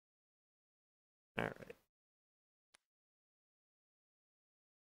Alright.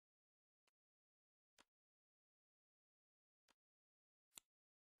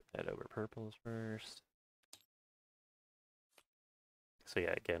 Head over purples first. So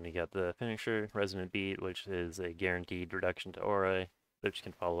yeah, again, you got the finisher, Resonant Beat, which is a guaranteed reduction to aura, which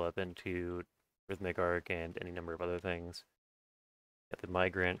can follow up into Rhythmic Arc and any number of other things. Got the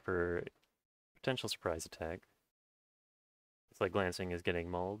Migrant for potential surprise attack. It's like glancing is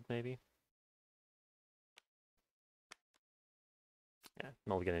getting mauled, maybe? Yeah,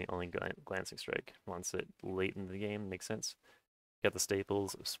 mauled getting only glancing strike. Wants it late in the game, makes sense. Got the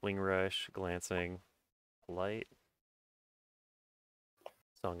staples of Swing Rush, Glancing, Light,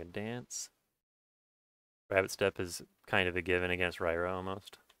 Song and Dance. Rabbit Step is kind of a given against Ryra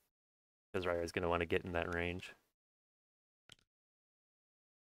almost, because Ryra's going to want to get in that range.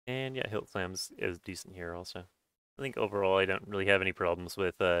 And yeah, Hilt Slams is decent here also. I think overall I don't really have any problems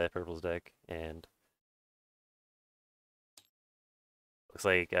with Purple's deck, and looks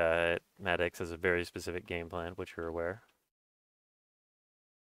like Matex has a very specific game plan, which you're aware.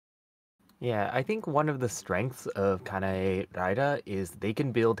 Yeah, I think one of the strengths of Kanae Raida is they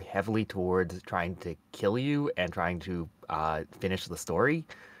can build heavily towards trying to kill you and trying to finish the story.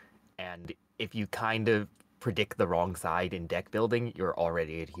 And if you kind of predict the wrong side in deck building, you're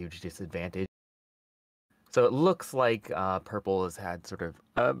already at a huge disadvantage. So it looks like Purple has had sort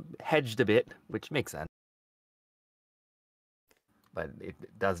of hedged a bit, which makes sense. But it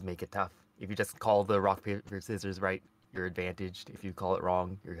does make it tough. If you just call the rock, paper, scissors right, you're advantaged. If you call it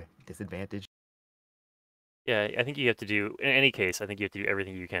wrong, you're disadvantaged. Yeah, I think you have to do, in any case, I think you have to do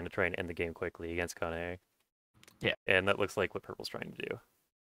everything you can to try and end the game quickly against Kane. Yeah. And that looks like what Purple's trying to do.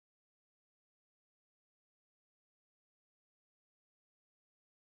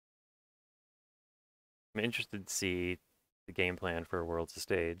 I'm interested to see the game plan for Worlds to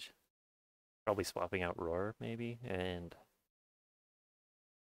Stage. Probably swapping out Roar, maybe, and,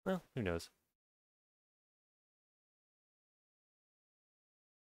 well, who knows.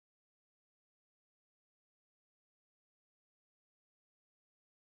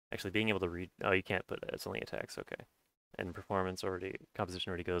 Actually, being able to read, oh, you can't put it, it's only attacks, okay. And performance already, composition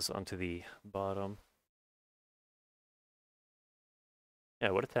already goes onto the bottom.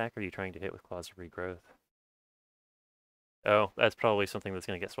 Yeah, what attack are you trying to hit with Claws of Regrowth? Oh, that's probably something that's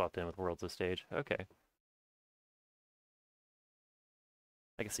going to get swapped in with Worlds of Stage. Okay.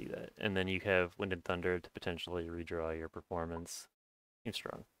 I can see that. And then you have Wind and Thunder to potentially redraw your performance. Seems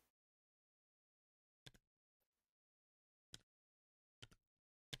strong.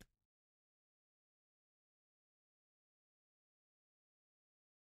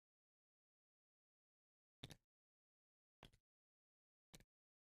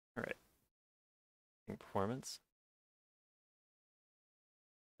 Alright. Performance.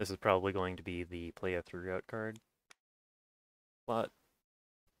 This is probably going to be the play a throughout card slot.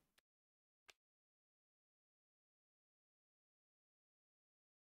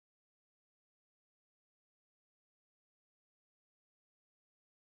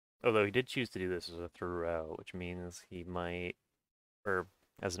 Although he did choose to do this as a throughout, which means he might, or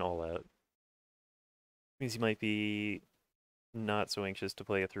as an all-out, means he might be not so anxious to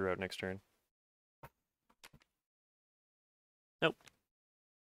play a throughout next turn. Nope.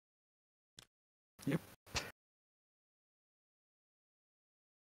 Yep.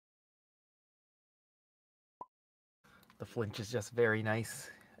 The flinch is just very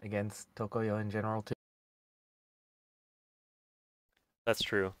nice against Tokoyo in general, too. That's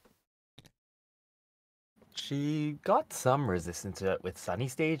true. She got some resistance to it with Sunny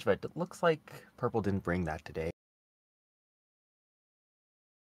Stage, but it looks like Purple didn't bring that today.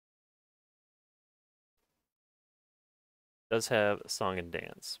 Does have Song and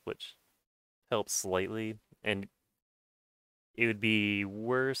Dance, which helps slightly, and it would be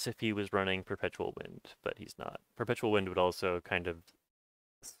worse if he was running Perpetual Wind, but he's not. Perpetual Wind would also kind of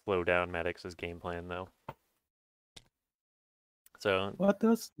slow down Maddox's game plan, though. So, What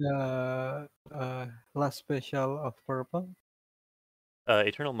was the last special of Purple?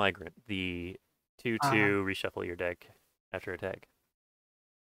 Eternal Migrant, the 2/2 Ah, reshuffle your deck after attack.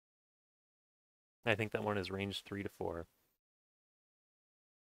 I think that one is range 3 to 4.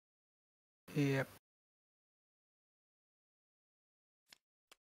 yep.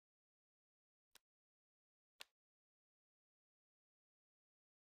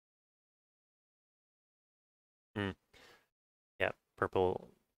 Hmm. Yeah, purple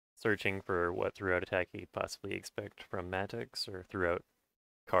searching for what throughout attack he'd possibly expect from Matex, or throughout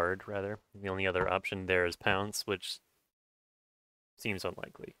card, rather. The only other option there is Pounce, which seems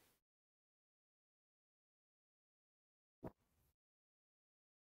unlikely.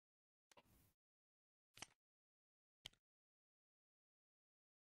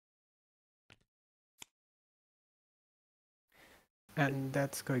 And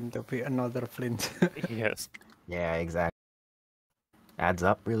that's going to be another flint. Yes. Yeah, exactly. Adds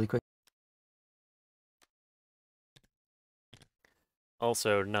up really quick.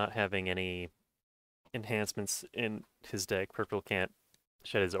 Also, not having any enhancements in his deck, Purple can't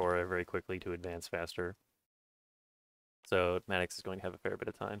shed his aura very quickly to advance faster. So Matex is going to have a fair bit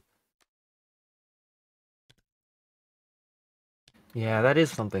of time. Yeah, that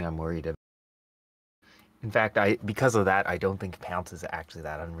is something I'm worried about. In fact, because of that, I don't think Pounce is actually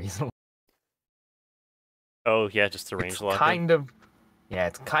that unreasonable. Oh yeah, just the range It's lock.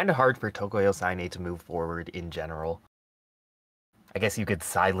 it's kind of hard for Tokoyo Saine to move forward in general. I guess you could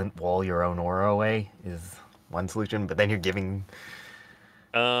silent wall your own aura away is one solution, but then you're giving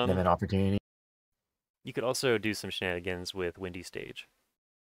them an opportunity. You could also do some shenanigans with Windy Stage.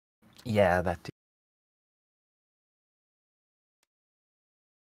 Yeah, that too.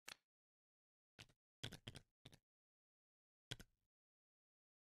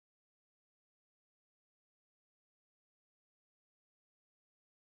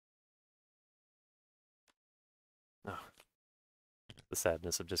 Oh, the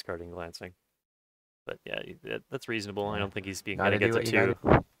sadness of discarding glancing. But yeah, that's reasonable. I Yeah. don't think he's going Gotta to get do to what you two.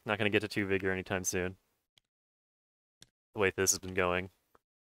 gotta. Not going to get to two vigor anytime soon. The way this has been going.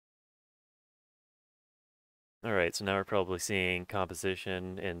 All right, so now we're probably seeing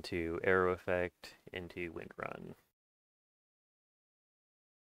composition into arrow effect into wind run.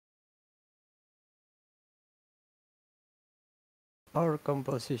 Or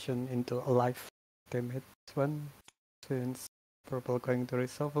composition into a life damage one, since purple going to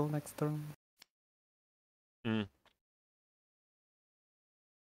reshuffle next turn. Hmm.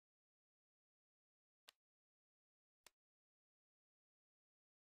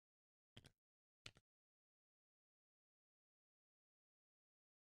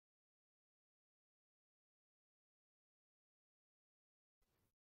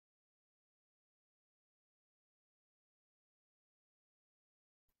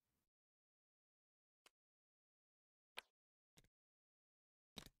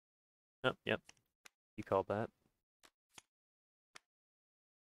 Oh, yep. You called that.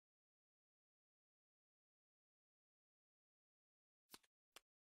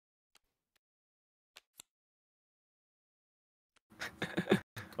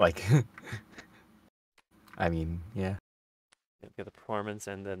 Like, I mean, yeah. Yep, get the performance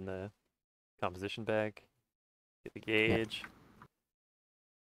and then the composition back. Get the gauge.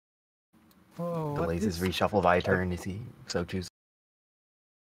 Oh, Delays his reshuffle by a turn if he so chooses.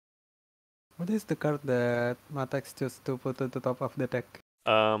 What is the card that Matex chose to put at the top of the deck?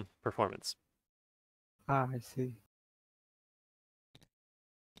 Performance. Ah, I see.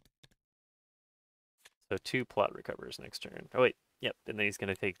 So 2 plot recovers next turn. Oh wait, yep, and then he's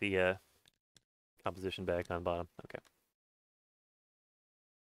gonna take the composition back on bottom. Okay.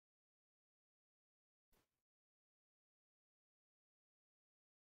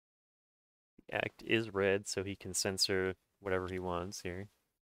 The act is red, so he can censor whatever he wants here.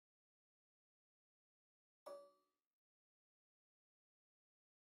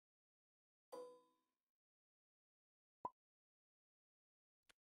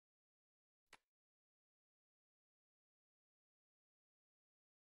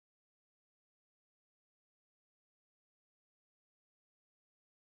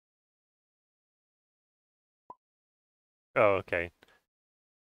 Oh, okay.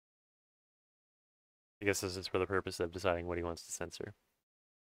 I guess this is for the purpose of deciding what he wants to censor.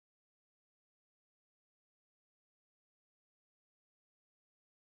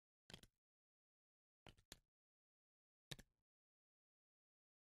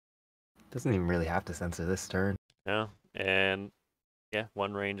 Doesn't even really have to censor this turn. No, and yeah,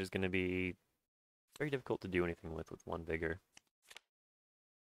 one range is going to be very difficult to do anything with one vigor.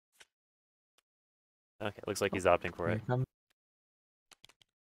 Okay, looks like he's opting for it.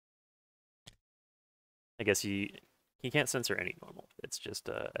 I guess he can't censor any normal. It's just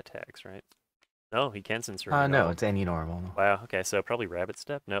attacks, right? No, he can censor any No, normal. it's any normal. Wow, okay, so probably rabbit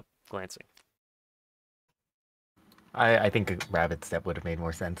step? Nope, glancing. I think a rabbit step would have made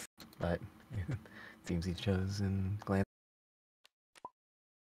more sense, but it seems he chose in glance.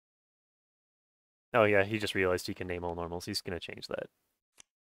 Oh yeah, he just realized he can name all normals. He's going to change that.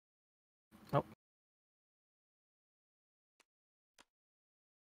 Oh.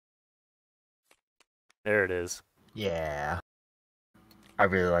 There it is. Yeah. I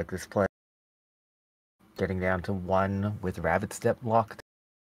really like this play. Getting down to 1 with rabbit step locked.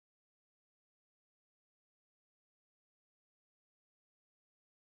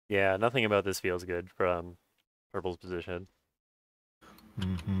 Yeah, nothing about this feels good from Purple's position.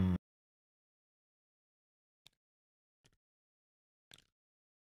 Mm-hmm.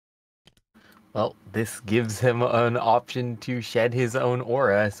 Well, this gives him an option to shed his own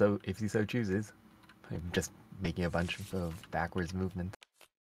aura, so if he so chooses. I'm just making a bunch of backwards movements.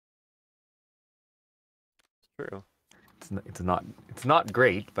 True. It's not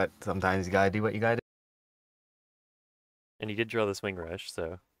great, but sometimes you gotta do what you gotta do. And he did draw the swing rush,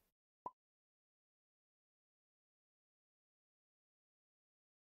 so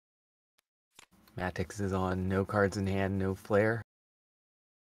Matex is on no cards in hand, no flare.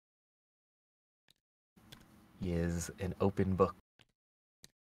 He is an open book.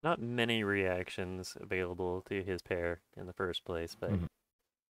 not many reactions available to his pair in the first place, but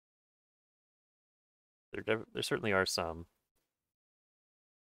there certainly are some.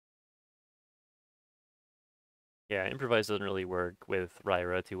 Yeah, improvise doesn't really work with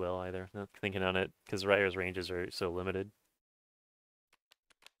Raira too well either. Not thinking on it, because Raira's ranges are so limited.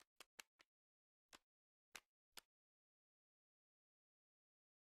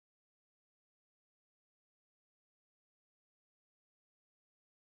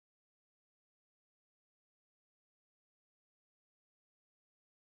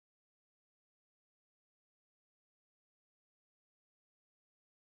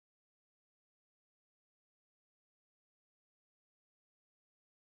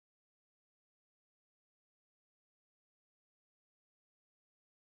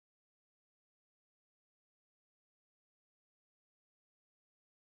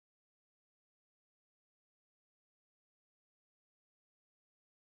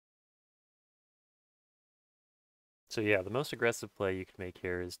 So yeah, the most aggressive play you can make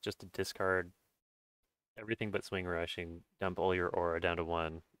here is just to discard everything but swing rushing, dump all your aura down to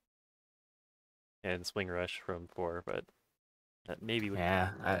 1, and swing rush from 4, but that maybe would...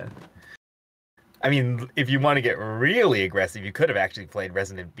 Yeah. I mean, if you want to get really aggressive, you could have actually played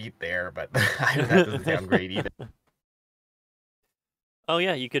Resonant Beat there, but that doesn't sound great either. Oh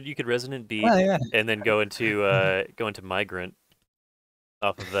yeah, you could resonant beat Oh, yeah. and then go into migrant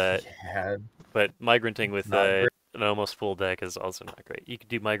off of that. Yeah, But migranting with not great. an almost full deck is also not great. You could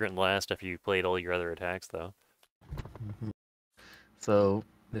do migrant last after you played all your other attacks though. So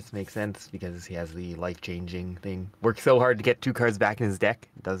this makes sense because he has the life-changing thing. Worked so hard to get 2 cards back in his deck,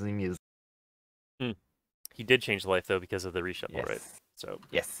 doesn't even use. He did change life though because of the reshuffle, Yes. right? So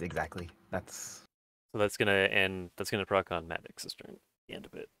Yes, exactly. That's that's gonna proc on Matex's turn. The end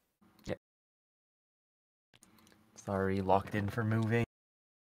of it. sorry, locked in for moving.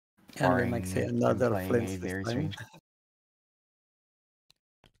 And we Barring might see him another playing flinch a this very time. strange.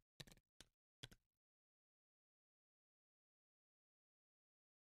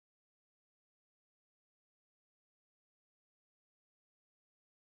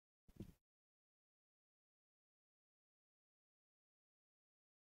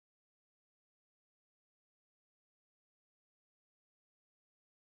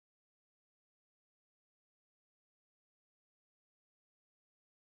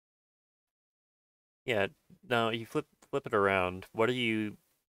 Yeah. Now you flip it around. What are you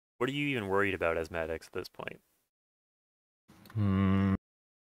even worried about as Matex at this point?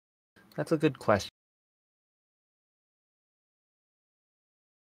 That's a good question.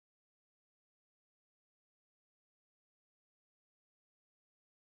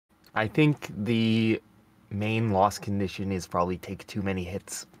 I think the main loss condition is probably take too many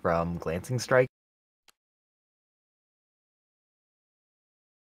hits from Glancing Strike.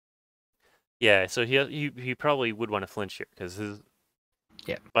 Yeah, so he probably would want to flinch here because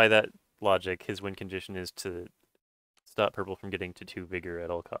by that logic, his win condition is to stop purple from getting to 2 vigor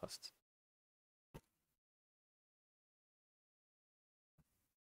at all costs.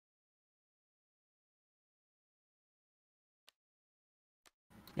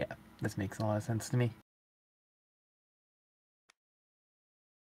 Yeah, this makes a lot of sense to me.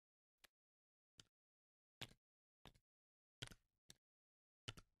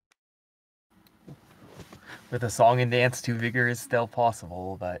 With a song and dance, 2 vigor is still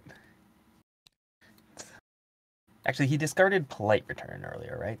possible, but actually he discarded Polite Return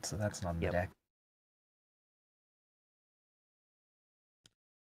earlier, right? So that's not in the Yep. deck.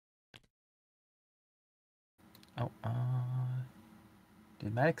 Oh,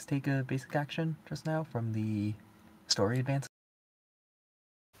 did Maddox take a basic action just now from the story advance?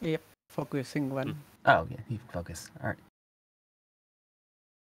 Yep, focusing one. Oh, yeah, he focused. Alright.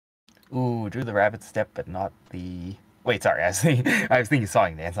 Ooh, drew the rabbit step, but not the... Wait, sorry, I was thinking Song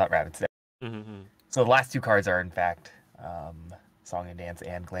and Dance, not rabbit step. Mm-hmm. So the last 2 cards are, in fact, Song and Dance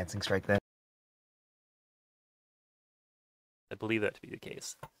and Glancing Strike then. I believe that to be the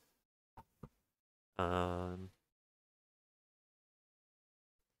case.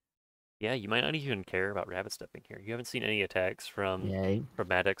 Yeah, you might not even care about rabbit stepping here. You haven't seen any attacks from Yeah,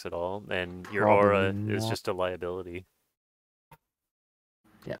 Matex at all, and your probably aura is not. just a liability.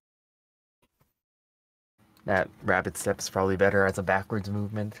 Yeah. That rapid step's probably better as a backwards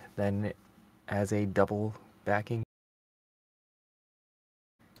movement than as a double backing.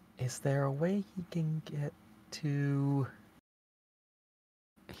 Is there a way he can get to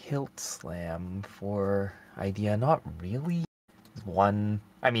Hilt Slam for idea? Not really. One,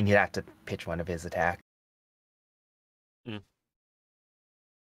 I mean, he'd have to pitch one of his attacks. Mm.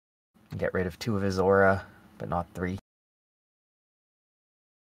 Get rid of 2 of his aura, but not 3.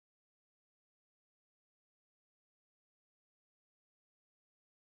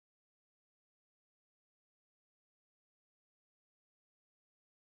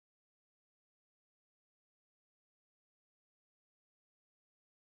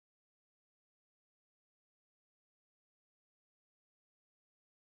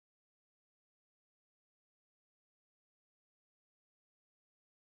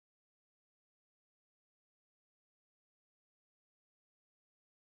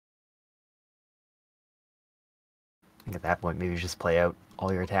 I think at that point, maybe just play out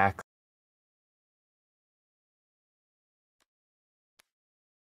all your attacks.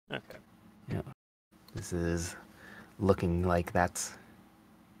 Okay. Yeah. This is looking like that's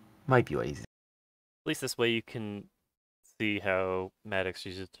might be what he's. At least this way you can see how Maddox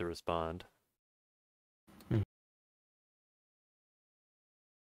uses to respond. Hmm.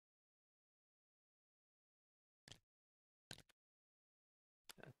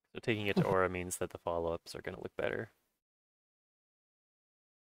 So taking it to aura means that the follow-ups are going to look better.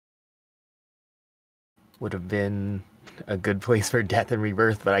 Would have been a good place for Death and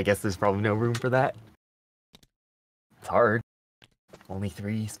Rebirth, but I guess there's probably no room for that. It's hard. Only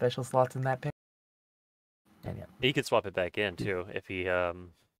 3 special slots in that pick. And yeah. He could swap it back in too if he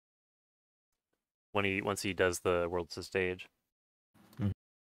once he does the Worlds to Stage. Mhm.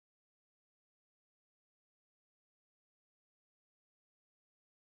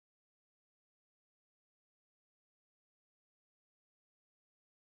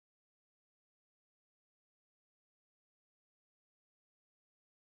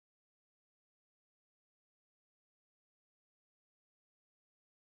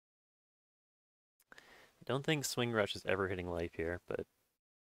 I don't think Swing Rush is ever hitting life here, but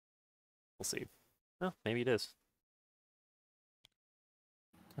we'll see. Oh, maybe it is.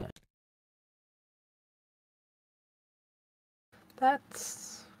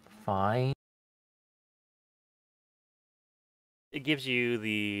 That's fine. It gives you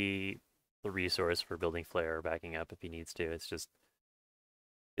the resource for building flare or backing up if he needs to. It's just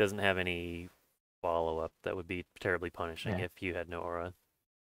he doesn't have any follow-up that would be terribly punishing Yeah. if you had no aura.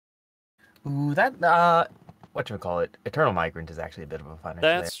 Ooh, that whatchamacallit, Eternal Migrant is actually a bit of a punish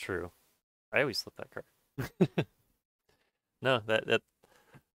That's true. I always flip that card. No, that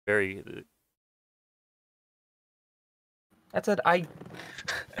very That's it. I'm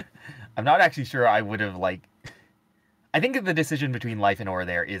not actually sure I would have I think the decision between life and aura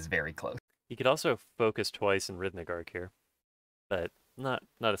there is very close. You could also focus twice in Rhythmic Arc here, but not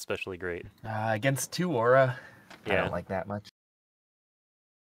especially great. Against 2 aura, I Yeah, don't like that much.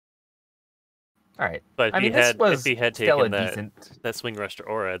 All right. but if I mean, this was if he had still a taken decent. that Swing Rush to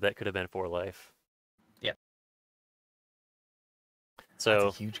aura, that could have been 4 life. Yeah. So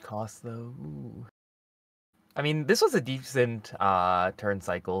That's a huge cost, though. Ooh. I mean, this was a decent turn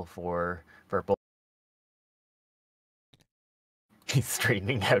cycle for Purple. He's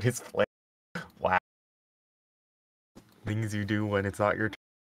straightening out his play. Wow. Things you do when it's not your turn.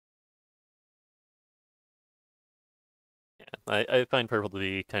 yeah, I find purple to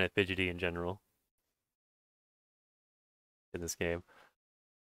be kind of fidgety in general in this game.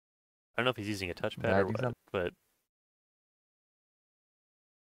 I don't know if he's using a touchpad or what, but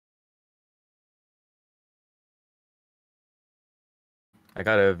I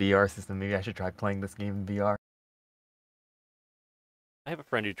got a VR system. Maybe I should try playing this game in VR. I have a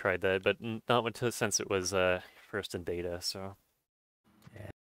friend who tried that, but not until since it was first in beta. So Yeah.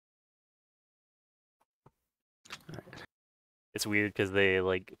 Alright. it's weird because they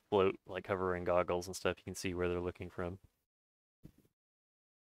like float like hovering goggles and stuff. You can see where they're looking from.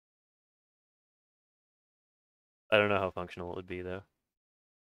 I don't know how functional it would be though.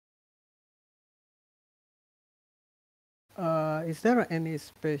 Is there any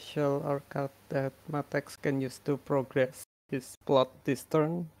special arcade that Matex can use to progress his plot this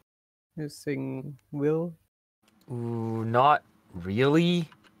turn using will? Ooh, not really.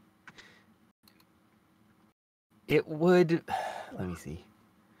 It would. Let me see.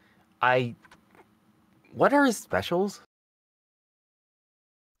 What are his specials?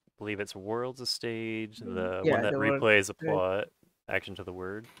 believe it's World's a Stage, the Yeah, one that the word. replays a plot, action to the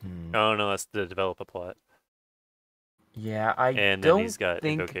word. Oh no, that's to develop a plot. Yeah, I And then don't he's got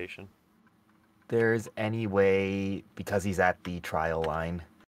think Invocation. there's any way, because he's at the trial line.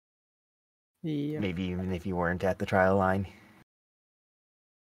 Yeah. Maybe even if you weren't at the trial line.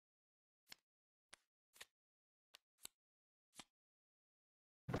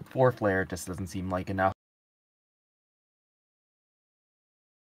 Four flare just doesn't seem like enough.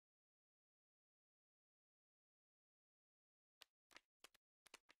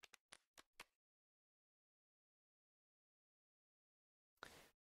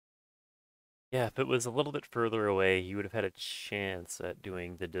 Yeah, if it was a little bit further away, you would have had a chance at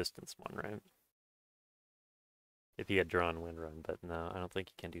doing the distance one, right? If he had drawn Wind Run, but no, I don't think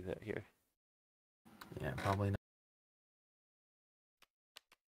he can do that here. Yeah, probably not.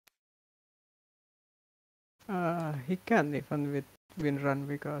 He can even with Wind Run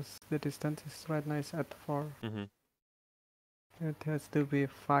because the distance is right nice at 4. It has to be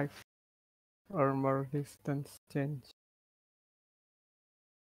 5 or more distance change.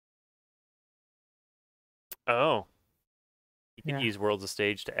 Oh. He can Yeah. use World's a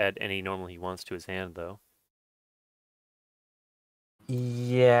Stage to add any normal he wants to his hand, though.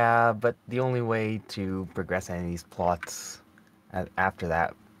 Yeah, but the only way to progress any of these plots after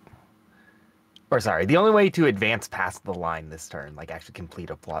that, or sorry, the only way to advance past the line this turn, like actually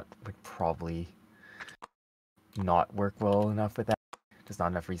complete a plot, would probably not work well enough with that. Just not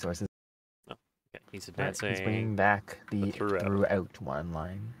enough resources. Oh, okay. He's advancing. He's bringing back the throughout. throughout one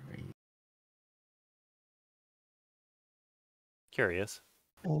line. Curious.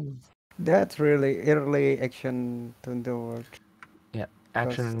 That's really early action to the word. Yeah,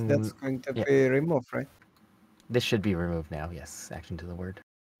 action. That's going to be removed, right? This should be removed now. Yes, action to the word.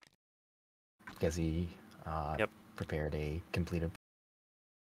 Because he prepared a completed.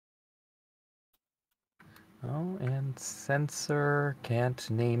 Oh, and censor can't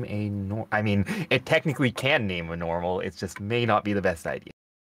name a I mean, it technically can name a normal. It just may not be the best idea.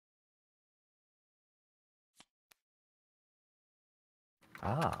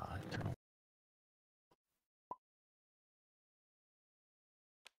 Ah, eternal.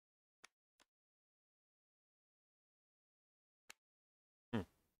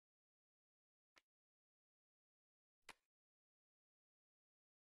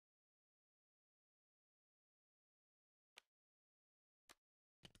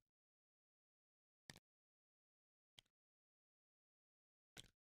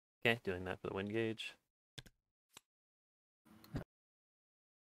 Okay, doing that for the wind gauge.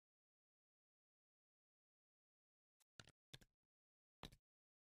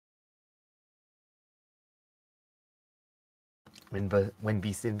 When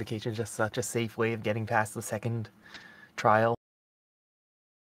Beast Invocation is just such a safe way of getting past the second trial.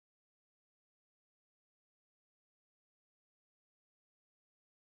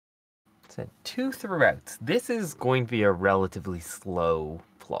 Said 2 throughout. This is going to be a relatively slow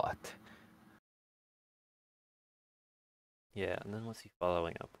plot. Yeah, and then what's he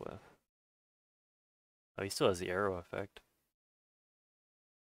following up with? Oh, he still has the arrow effect.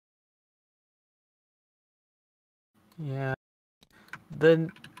 Yeah.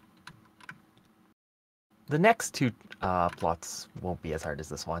 The next two plots won't be as hard as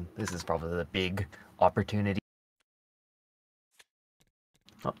this one. This is probably the big opportunity.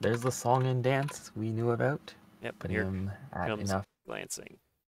 Oh, there's the song and dance we knew about. Yep, Putting here him at comes enough. glancing.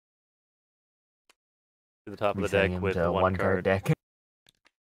 To the top of the Resetting deck him with to the one card. deck.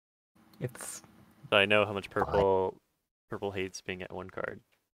 It's. So I know how much purple hates being at one card.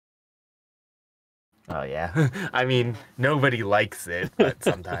 Oh yeah, I mean nobody likes it, but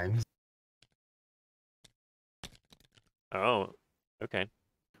sometimes. Oh, okay.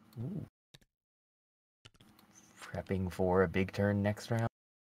 Ooh. Prepping for a big turn next round.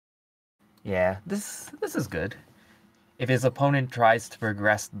 Yeah, this is good. If his opponent tries to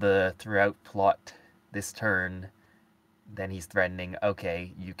progress the throughout plot this turn, then he's threatening,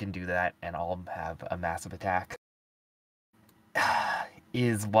 okay, you can do that and I'll have a massive attack.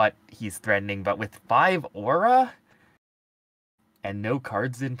 Is what he's threatening, but with 5 aura and no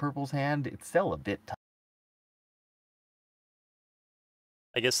cards in Purple's hand, it's still a bit tough.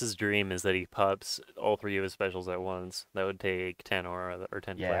 I guess his dream is that he pops all 3 of his specials at once. That would take 10 aura or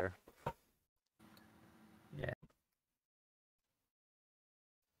 10 flare. Yeah.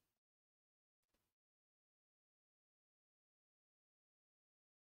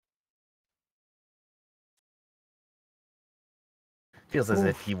 Feels as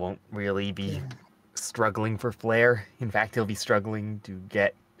if he won't really be struggling for flare. In fact, he'll be struggling to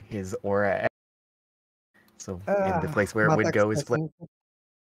get his aura. So, in the place where it would Matex go is flare.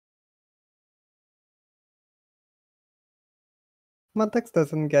 Matex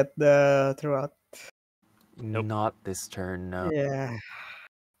doesn't get the throughout. Nope. Not this turn, no. Yeah,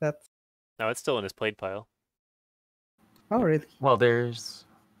 that's. No, it's still in his played pile. Oh, really? Well, there's...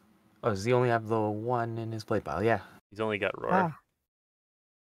 Oh, does he only have the one in his play pile? Yeah. He's only got Roar. Ah,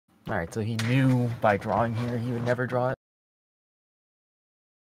 Alright, so he knew by drawing here he would never draw it.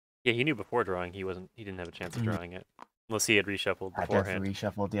 Yeah, he knew before drawing he didn't have a chance of drawing it. Unless he had reshuffled Had beforehand. definitely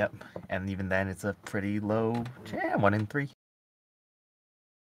reshuffled, yep. And even then, it's a pretty low... Yeah, 1 in 3.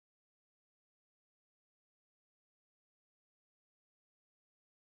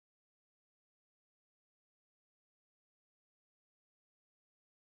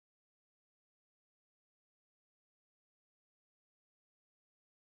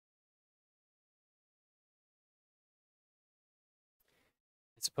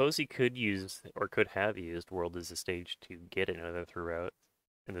 I suppose he could use, or could have used, World as a stage to get another throughout.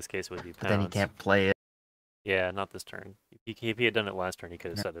 In this case, it would be Pounce. But then he can't play it. Yeah, not this turn. If he had done it last turn, he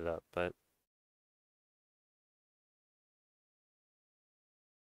could have set it up, but...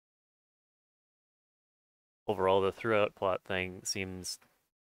 Overall, the throughout plot thing seems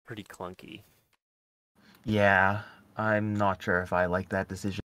pretty clunky. Yeah, I'm not sure if I like that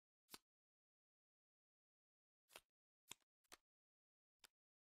decision.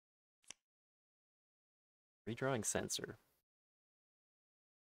 Redrawing Censor.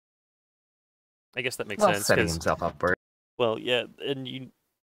 I guess that makes Well, sense. setting himself up for it. Well, yeah, and you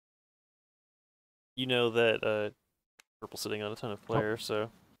know that Purple's sitting on a ton of players,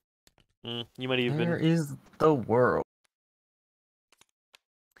 so you might even. There is the world.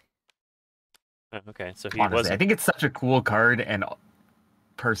 Oh, okay, so he Honestly, wasn't. I think it's such a cool card, and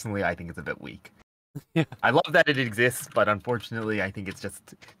personally, I think it's a bit weak. Yeah. I love that it exists, but unfortunately, I think it's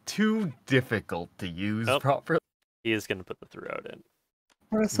just too difficult to use properly. He is going to put the throughout in.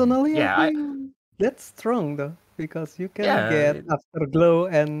 Personally, Yeah, I think that's strong though, because you can Yeah, get Afterglow,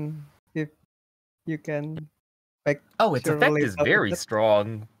 and if you can Oh, its effect surely is top very it.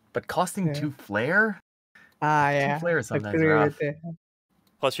 strong, but costing Yeah. 2 flare? Yeah. 2 flare is sometimes Agree rough. with it.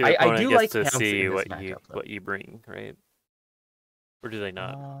 Plus, your I opponent do gets like to Pounce see in this what matchup, though. what you bring, right? Or do they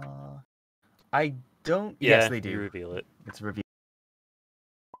not? I don't. Yeah, Yes, they do. You reveal it. It's revealed.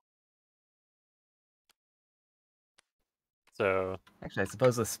 So Actually, I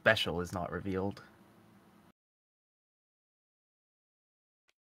suppose the special is not revealed.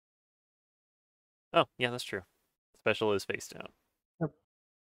 Oh, yeah, that's true. Special is face down.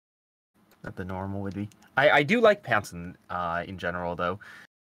 That the normal would be. I do like Pounce in general, though.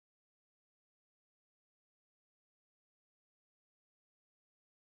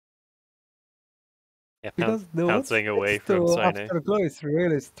 Yeah, Because the pouncing away from to Sine. Afterglow is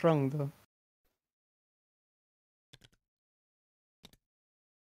really strong though.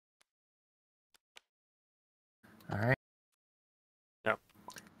 All right. No.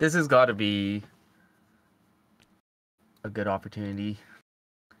 This has got to be a good opportunity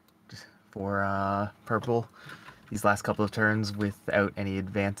for purple these last couple of turns without any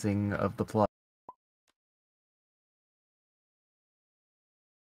advancing of the plot.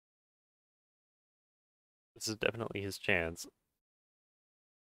 This is definitely his chance.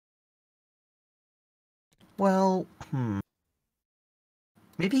 Well,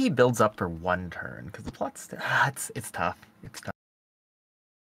 maybe he builds up for 1 turn because the plot's it's tough. It's tough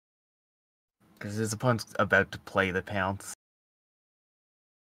because his opponent's about to play the Pounce.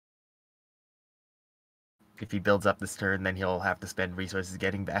 If he builds up this turn, then he'll have to spend resources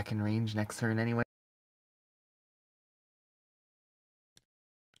getting back in range next turn anyway.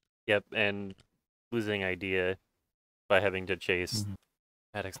 Yep, and losing idea by having to chase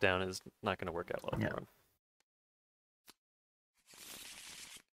Matex down is not going to work out well for him.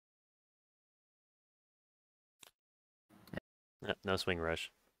 No swing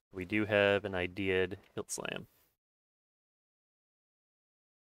rush. We do have an idea'd hilt slam.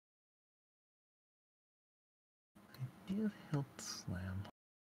 Hilt slam.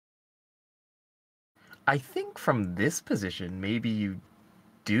 I think from this position, maybe you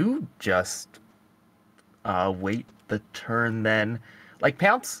do just wait the turn then. Like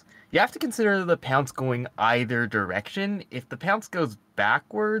Pounce, you have to consider the Pounce going either direction. If the Pounce goes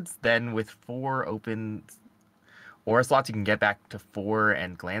backwards, then with 4 open aura slots, you can get back to 4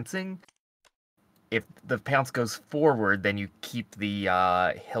 and glancing. If the Pounce goes forward, then you keep the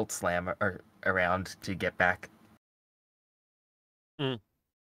hilt slam around to get back.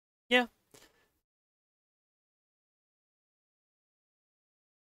 Yeah.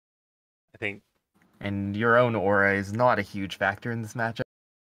 I think. And your own aura is not a huge factor in this matchup.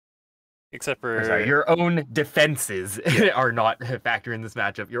 Except Or for sorry, your own defenses are not a factor in this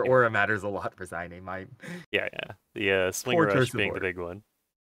matchup. Your aura matters a lot for Saine. yeah. The Slinger Poor Rush choice of being the order. big one.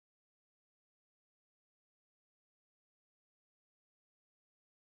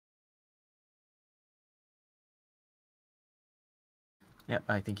 Yeah,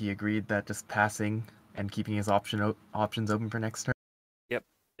 I think he agreed that just passing and keeping his options open for next turn. Yep.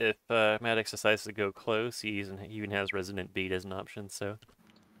 If Matex decides to go close, he even has Resonant Beat as an option, so...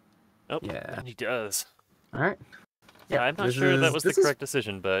 Oh, Yeah. and he does. Alright. Yeah, I'm not sure that was the correct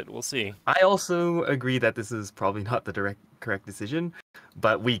decision, but we'll see. I also agree that this is probably not the correct decision,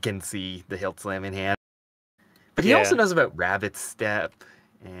 but we can see the hilt slam in hand. But he also knows about Rabbit Step,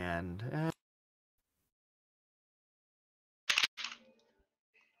 and...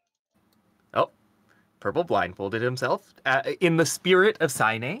 Oh, Purple blindfolded himself, in the spirit of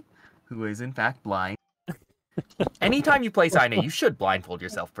Saine, who is in fact blind. Anytime you play Saine, you should blindfold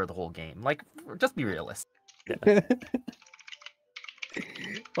yourself for the whole game. Like, just be realistic. Yeah.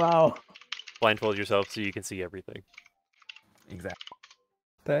 Wow. Blindfold yourself so you can see everything. Exactly.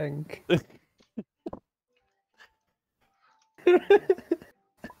 Thank.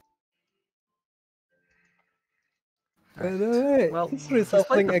 By the way, well, his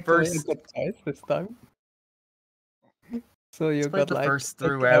reshuffling actually a good choice this time. So you got the like first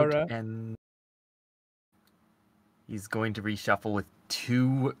throughout, and he's going to reshuffle with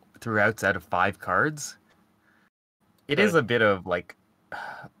 2 throughout out of 5 cards. It is a bit of like,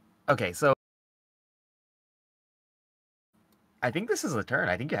 okay, so I think this is a turn.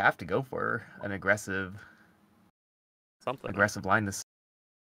 I think you have to go for an aggressive line this.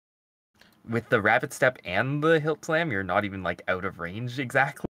 With the Rabbit Step and the Hilt Slam, you're not even like out of range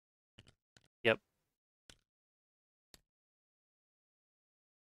exactly. Yep.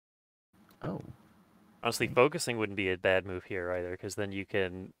 Oh. Honestly, focusing wouldn't be a bad move here either, because then you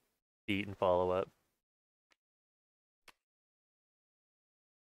can beat and follow up.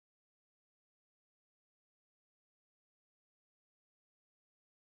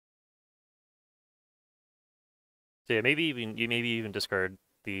 So yeah, maybe even discard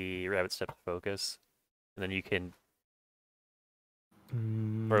the Rabbit Step to focus, and then you can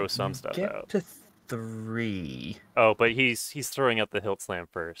throw some stuff out. To 3. Oh, but he's throwing out the Hilt Slam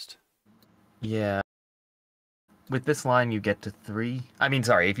first. Yeah. With this line, you get to 3. I mean,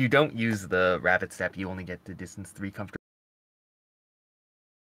 sorry, if you don't use the Rabbit Step, you only get to distance 3 comfortably.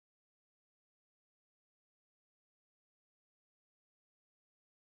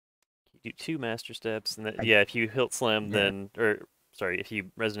 You do 2 Master Steps, and then, if you Hilt Slam, then... Or, sorry, if you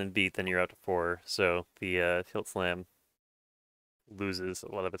Resonant Beat, then you're out to 4, so the Hilt Slam loses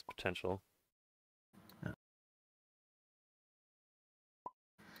a lot of its potential.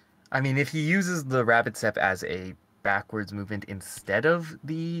 I mean, if he uses the Rabbit Step as a backwards movement instead of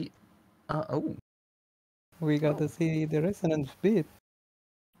the... We got to see the Resonance Beat.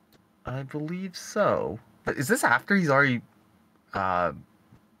 I believe so. But is this after he's already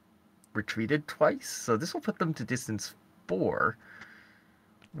retreated twice? So this will put them to distance 4,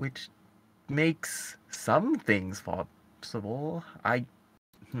 which makes some things possible.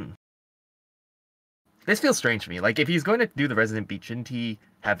 This feels strange to me. Like, if he's going to do the Resonant Beat, shouldn't he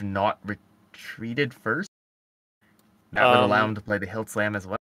have not retreated first? That would allow him to play the Hilt Slam as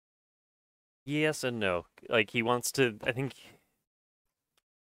well. Yes and no. Like, he wants to... I think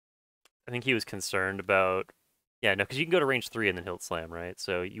he was concerned about... Yeah, no, because you can go to range 3 and then Hilt Slam, right?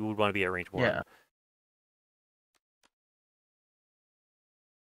 So you would want to be at range 1. Yeah.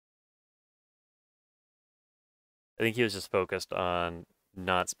 I think he was just focused on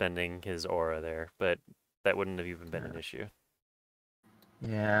not spending his aura there, but that wouldn't have even been an issue.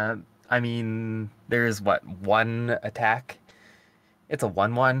 Yeah, I mean, there's what, 1 attack? It's a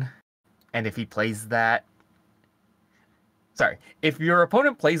 1/1, and if he plays that... Sorry, if your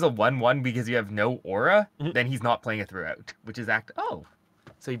opponent plays a 1/1 because you have no aura, then he's not playing a throughout, which is Oh,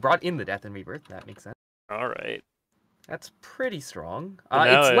 so he brought in the Death and Rebirth, that makes sense. Alright. That's pretty strong.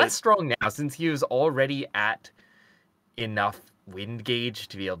 It's less strong now, since he was already at enough wind gauge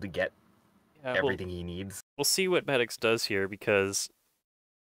to be able to get everything he needs. We'll see what Matex does here, because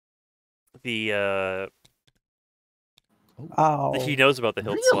the he knows about the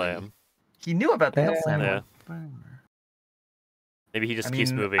Hilt Slam. He knew about the Hilt Slam. Yeah. Maybe he just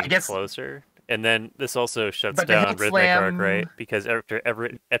keeps moving closer. And then this also shuts down Rhythmic Arc, right? Because after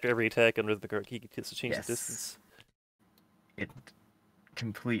every attack on Rhythmic Arc, he gets to change the distance. It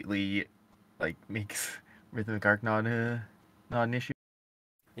completely makes Rhythmic Arc not an issue.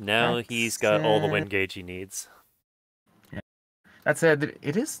 And now he's got all the wind gauge he needs. Yeah. That said,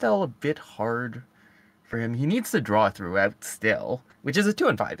 it is still a bit hard for him. He needs to draw throughout still, which is a 2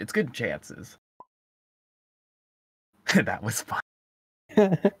 and 5. It's good chances. That was fun.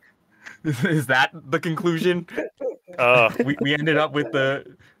 Is that the conclusion? We ended up with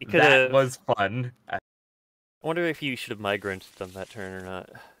the that was fun. I wonder if you should have migrant done that turn or not.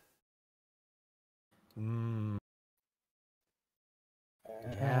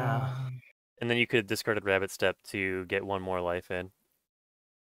 Yeah. And then you could have discarded rabbit step to get one more life in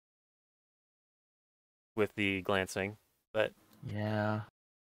with the glancing, but yeah.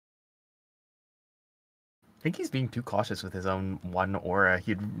 I think he's being too cautious with his own one aura.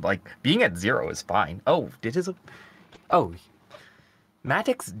 He'd like being at 0 is fine. Oh,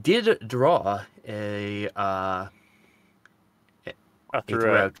 Matex did draw a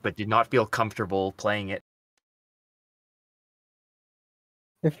throughout, but did not feel comfortable playing it.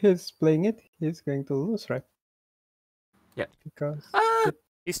 If he's playing it, he's going to lose, right? Yeah. Because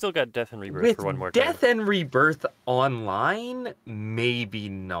he's still got Death and Rebirth for one more time. Death and Rebirth online, maybe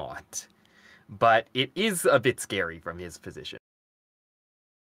not. But it is a bit scary from his position.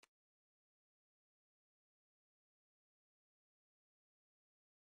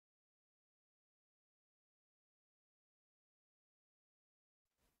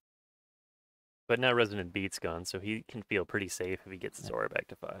 But now Resonant Beat's gone, so he can feel pretty safe if he gets his aura back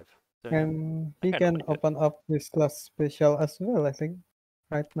to 5. So, and he can open up this last special as well, I think,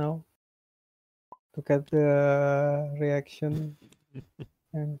 right now. To get the reaction.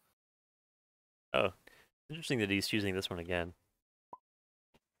 And oh, interesting that he's choosing this one again.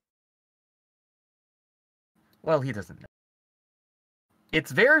 Well, he doesn't know.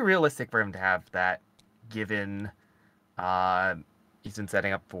 It's very realistic for him to have that, given he's been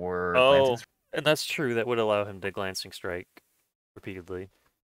setting up for glancing strike. And that's true. That would allow him to glancing strike repeatedly.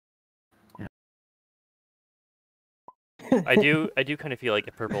 Yeah. I do kind of feel like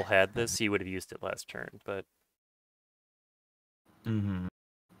if purple had this, he would have used it last turn, but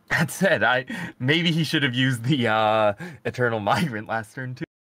that said, maybe he should have used the Eternal Migrant last turn too.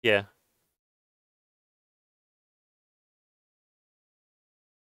 Yeah.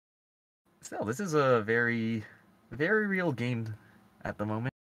 Still, this is a very, very real game at the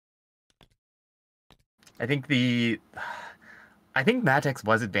moment. I think Matex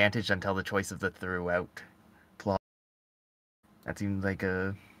was advantaged until the choice of the throughout plot. That seemed like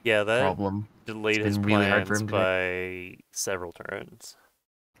a problem. Delayed his plans really hard for him by several turns.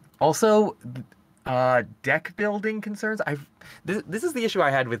 Also, deck building concerns. This is the issue I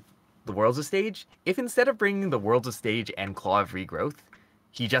had with the Worlds of Stage. If instead of bringing the Worlds of Stage and Claw of Regrowth,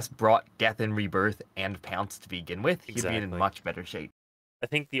 he just brought Death and Rebirth and Pounce to begin with, he'd be in much better shape. I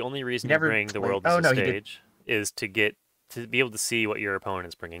think the only reason you bring the Worlds of Stage is to be able to see what your opponent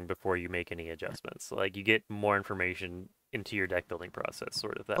is bringing before you make any adjustments. Like, you get more information into your deck building process,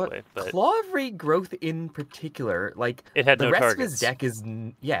 sort of that way. But Claw of Regrowth in particular, like, it had the rest of his deck is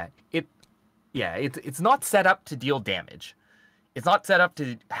it's not set up to deal damage. It's not set up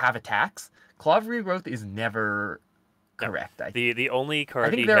to have attacks. Claw of Regrowth is never correct. The only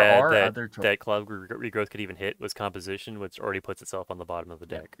card he had that Claw of Regrowth could even hit was Composition, which already puts itself on the bottom of the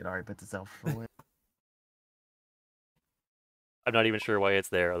deck. It already puts itself away. I'm not even sure why it's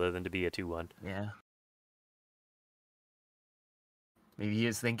there, other than to be a 2/1. Yeah. Maybe he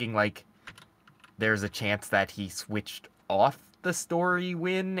was thinking, like, there's a chance that he switched off the story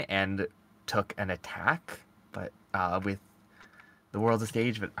win and took an attack, but with the Worlds of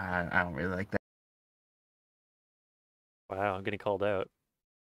Stage, but I don't really like that. Wow, I'm getting called out.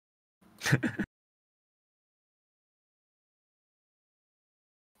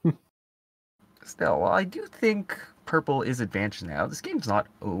 Still, well, I do think purple is advanced now. This game's not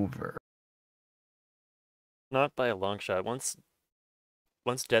over. Not by a long shot. Once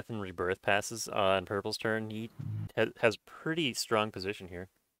Death and Rebirth passes on purple's turn, he has pretty strong position here.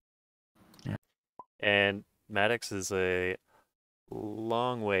 Yeah. And Matex is a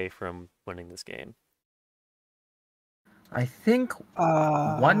long way from winning this game. I think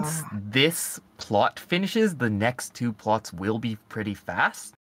once this plot finishes, the next 2 plots will be pretty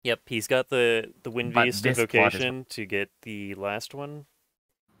fast. Yep, he's got the Wind Beast Invocation to get the last one.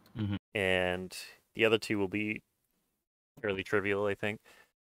 And the other 2 will be fairly trivial, I think.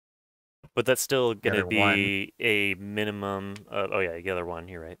 But that's still going to be a minimum of... Oh yeah, the other one,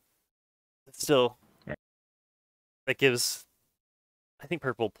 you're right. It's still... Yeah. That gives, I think,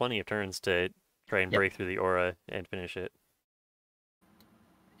 purple plenty of turns to try and break through the aura and finish it.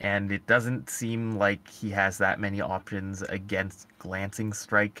 And it doesn't seem like he has that many options against Glancing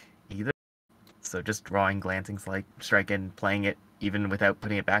Strike either. So just drawing Glancing Strike and playing it even without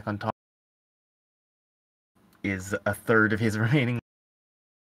putting it back on top is a third of his remaining.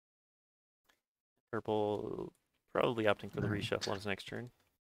 Purple probably opting for the reshuffle on his next turn.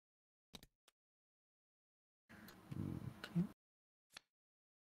 Okay.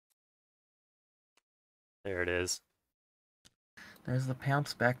 There it is. There's the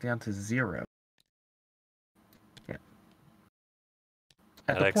pounce back down to 0. Yeah.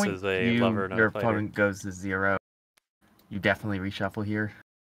 At the Matex point is a lover, not your a fighter. opponent goes to 0, you definitely reshuffle here.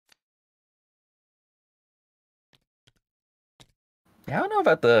 Yeah, I don't know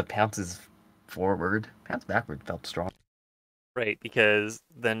about the pounces forward. Pounce backward felt strong. Right, because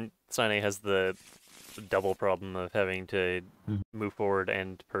then Sine has the double problem of having to move forward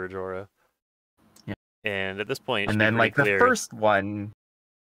and purge aura. Yeah. And at this point, and then like clear. The first one,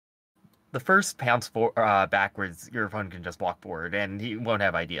 the first pounce backwards, your opponent can just walk forward and he won't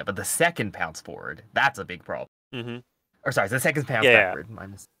have idea. But the second pounce forward, that's a big problem. Mm-hmm. Or sorry, the second pounce backward. Yeah.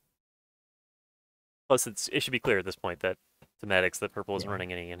 Minus. Plus, it should be clear at this point that to Matex that purple isn't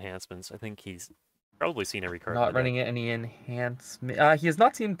running any enhancements. I think he's probably seen every card. Not running any enhancement. He has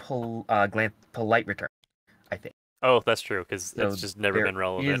not seen polite return, I think. Oh, that's true, because So it's just never been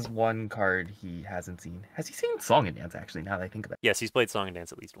relevant. There is one card he hasn't seen. Has he seen Song and Dance, actually, now that I think about it? Yes, he's played Song and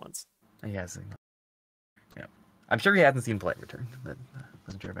Dance at least once. He has seen. Yeah. I'm sure he hasn't seen polite return, but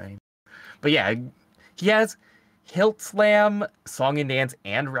wasn't sure about him. But yeah, he has Hilt Slam, Song and Dance,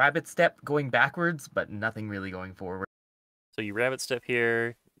 and Rabbit Step going backwards, but nothing really going forward. So you Rabbit Step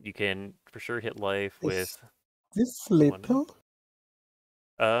here, you can for sure hit life with... This lethal?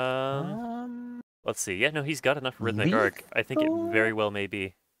 Let's see. Yeah, no, he's got enough Rhythmic Arc. I think it very well may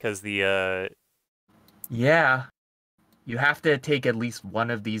be. Because the, Yeah. You have to take at least one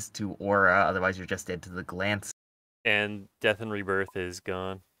of these to Aura, otherwise you're just dead to the glance. And Death and Rebirth is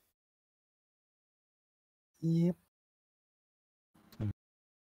gone. Yep.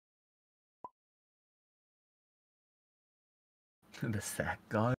 The sack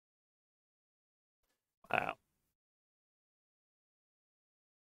god. Wow.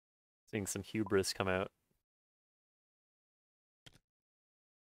 Seeing some hubris come out.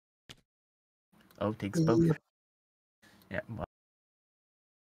 Oh, takes both. Yep. Yeah.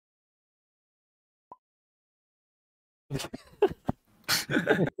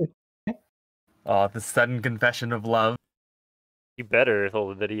 Oh, the sudden confession of love. You better with all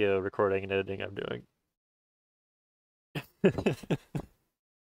the video recording and editing I'm doing.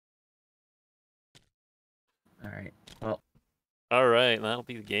 Alright, well. Alright, that'll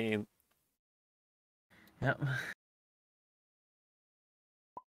be the game. Yep.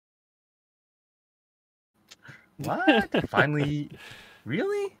 What? Finally?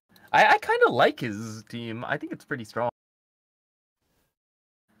 Really? I kind of like his team. I think it's pretty strong.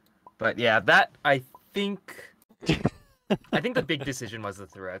 But yeah, that, I think the big decision was the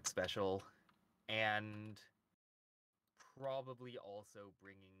threat special. And probably also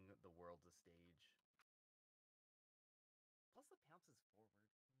bringing the world to stage.